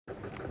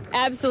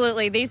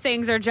Absolutely. These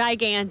things are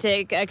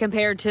gigantic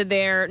compared to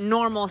their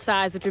normal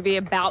size, which would be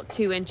about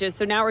 2 inches.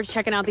 So now we're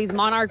checking out these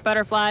monarch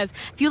butterflies.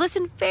 If you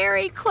listen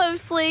very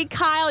closely,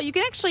 Kyle, you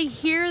can actually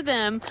hear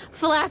them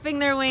flapping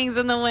their wings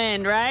in the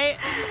wind, right?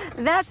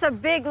 That's a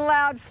big,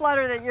 loud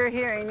flutter that you're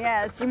hearing,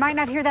 yes. You might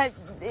not hear that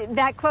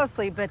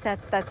closely, but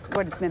that's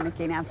what it's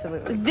mimicking,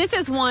 absolutely. This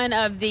is one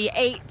of the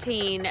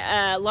 18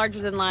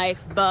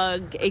 larger-than-life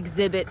bug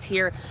exhibits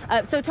here.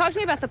 So talk to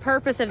me about the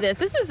purpose of this.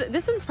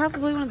 This one's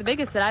probably one of the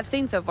biggest that I've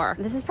seen so far.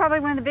 This is probably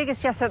one of the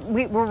biggest, yes. So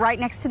we're right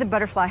next to the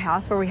butterfly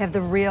house where we have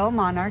the real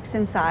monarchs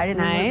inside. And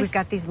then we've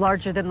got these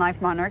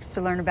larger-than-life monarchs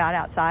to learn about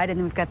outside. And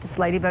then we've got this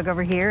ladybug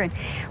over here. And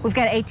we've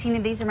got 18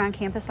 of these around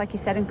campus, like you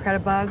said,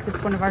 Incredibugs.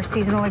 It's one of our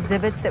seasonal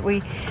exhibits that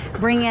we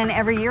bring in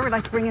every year. We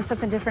like to bring in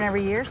something different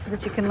every year so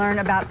that you can learn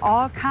about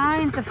all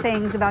kinds of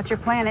things about your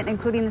planet,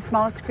 including the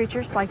smallest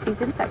creatures like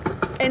these insects.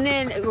 And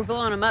then we're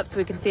blowing them up so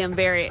we can see them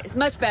it's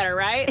much better,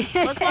 right?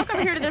 Let's walk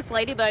over here to this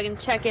ladybug and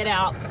check it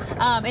out.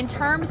 In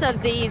terms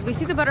of these, we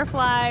see the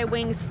butterfly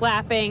wings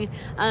flapping.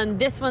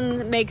 This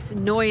one makes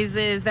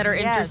noises that are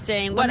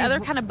interesting. What other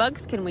kind of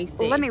bugs can we see?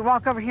 Well, let me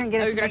walk over here and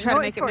get it to make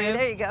noise for you. Move?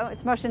 There you go.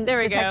 It's motion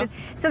there detected.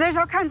 So there's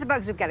all kinds of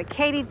bugs. We've got a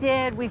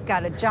katydid. We've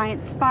got a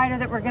giant spider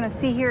that we're going to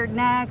see here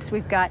next.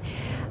 We've got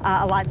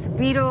lots of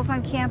beetles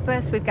on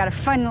campus. We've got a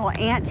fun little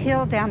ant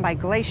hill down by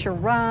Glacier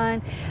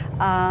Run.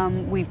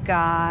 We've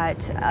got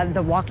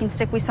the walking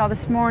stick we saw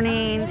this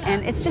morning,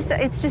 and it's just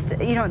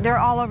you know, they're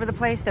all over the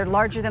place. They're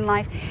larger than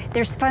life.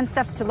 There's fun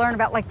stuff to learn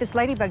about, like this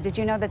ladybug. Did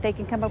you know that they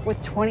can come up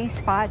with 20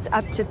 spots,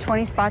 up to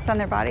 20 spots on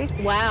their bodies?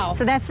 Wow.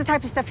 So that's the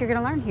type of stuff you're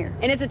going to learn here.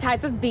 And it's a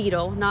type of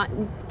beetle, not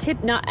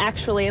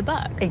actually a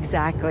bug.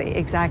 Exactly.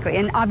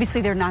 And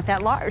obviously they're not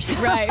that large.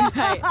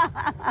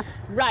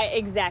 Right,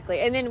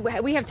 exactly. And then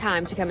we have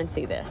time to come and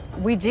see this.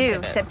 We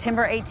do.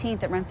 September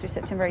 18th. It runs through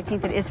September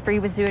 18th. It is free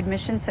with zoo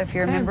admission, so if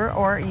you're a member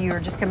or you're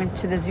just coming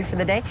to the zoo for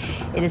the day,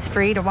 it is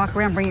free to walk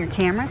around. Bring your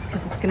cameras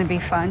because it's going to be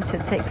fun to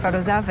take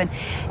photos of. And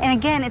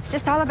again, it's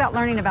just all about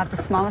learning about the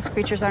smallest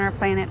creatures on our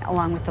planet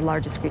along with the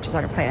largest creatures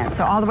on our planet.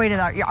 So all the way to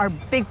our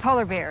big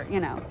polar bear, you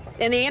know.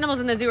 And the animals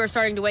in the zoo are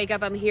starting to wake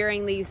up. I'm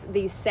hearing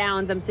these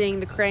sounds. I'm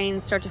seeing the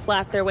cranes start to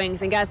flap their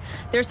wings. And guys,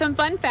 there's some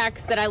fun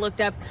facts that I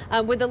looked up.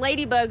 With the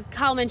ladybug,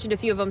 Kyle mentioned a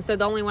few of them, so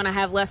the only one I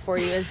have left for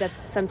you is that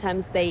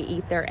sometimes they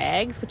eat their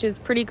eggs, which is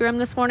pretty grim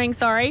this morning,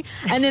 sorry.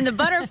 And then the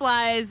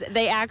butterflies,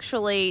 they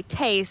actually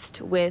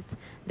taste with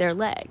their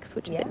legs,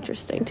 which is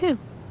interesting too.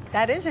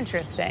 That is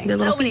interesting.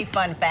 So many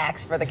fun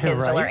facts for the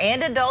kids to learn,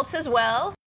 and adults as well.